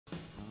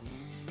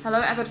Hello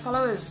avid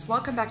followers,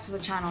 welcome back to the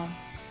channel.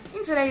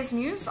 In today's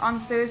news, on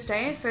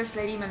Thursday, First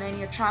Lady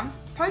Melania Trump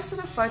posted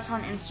a photo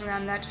on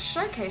Instagram that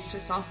showcased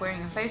herself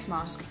wearing a face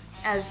mask,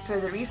 as per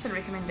the recent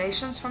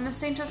recommendations from the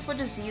Centers for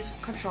Disease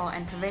Control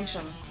and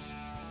Prevention.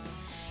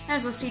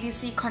 As the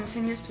CDC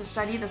continues to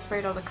study the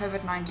spread of the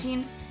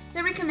COVID-19,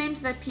 they recommend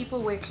that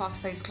people wear cloth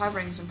face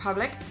coverings in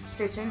public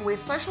setting where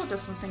social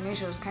distancing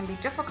measures can be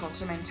difficult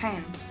to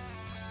maintain.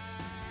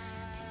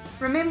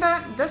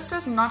 Remember, this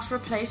does not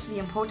replace the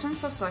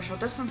importance of social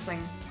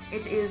distancing.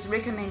 It is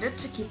recommended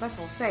to keep us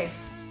all safe.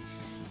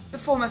 The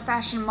former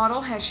fashion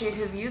model has shared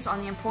her views on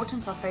the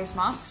importance of face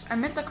masks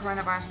amid the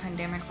coronavirus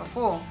pandemic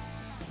before.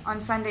 On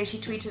Sunday, she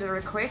tweeted a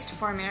request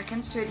for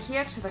Americans to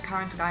adhere to the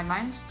current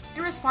guidelines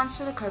in response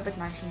to the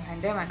COVID-19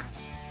 pandemic.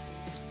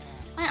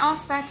 I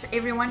ask that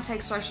everyone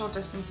take social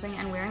distancing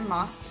and wearing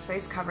masks,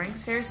 face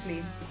coverings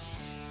seriously.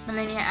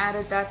 Melania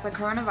added that the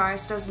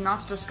coronavirus does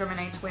not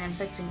discriminate when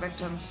infecting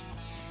victims.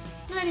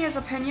 Melania's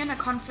opinion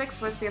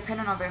conflicts with the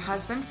opinion of her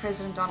husband,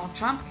 President Donald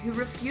Trump, who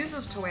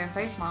refuses to wear a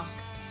face mask.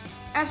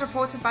 As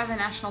reported by the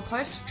National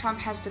Post, Trump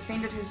has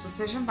defended his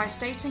decision by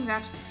stating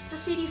that the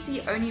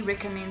CDC only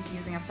recommends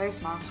using a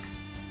face mask.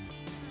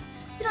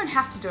 "You don't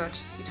have to do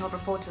it," he told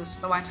reporters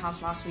at the White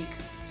House last week.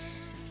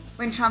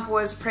 When Trump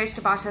was pressed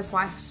about his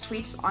wife's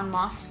tweets on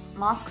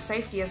mask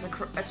safety at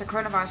a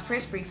coronavirus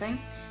press briefing,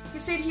 he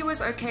said he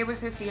was okay with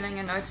her feeling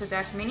and noted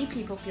that many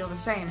people feel the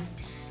same.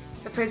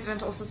 The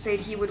president also said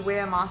he would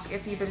wear a mask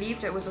if he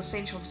believed it was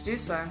essential to do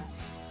so.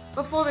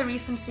 Before the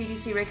recent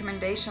CDC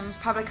recommendations,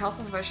 public health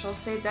officials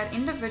said that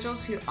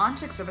individuals who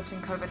aren't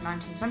exhibiting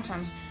COVID-19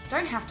 symptoms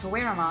don't have to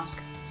wear a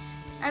mask.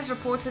 As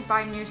reported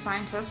by New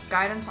Scientist,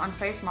 guidance on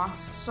face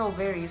masks still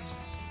varies.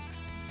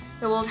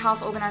 The World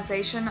Health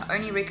Organization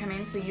only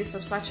recommends the use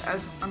of such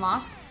as a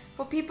mask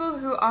for people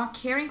who are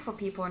caring for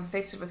people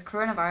infected with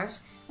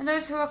coronavirus and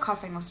those who are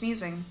coughing or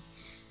sneezing.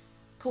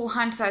 Paul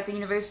Hunter at the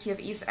University of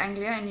East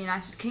Anglia in the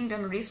United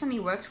Kingdom recently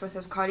worked with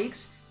his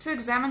colleagues to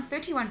examine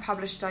 31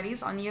 published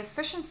studies on the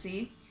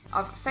efficiency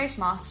of face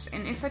masks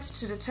in efforts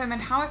to determine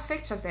how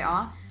effective they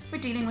are for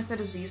dealing with a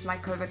disease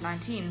like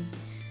COVID-19.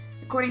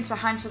 According to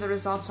Hunter, the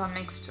results are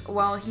mixed.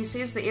 While he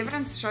says the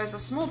evidence shows a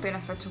small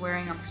benefit to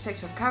wearing a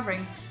protective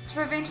covering to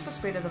prevent the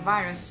spread of the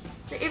virus,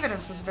 the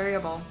evidence is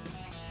variable.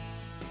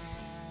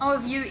 Our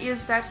view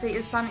is that there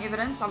is some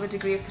evidence of a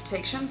degree of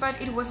protection,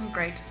 but it wasn't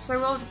great,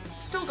 so we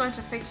still don't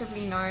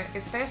effectively know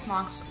if face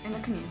masks in the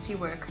community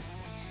work.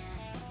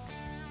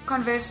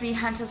 Conversely,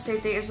 Hunter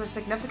said there is a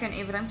significant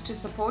evidence to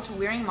support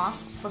wearing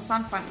masks for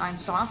some frontline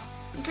staff,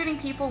 including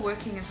people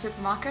working in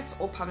supermarkets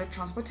or public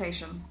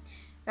transportation.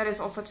 That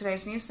is all for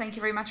today's news. Thank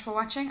you very much for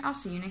watching. I'll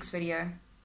see you next video.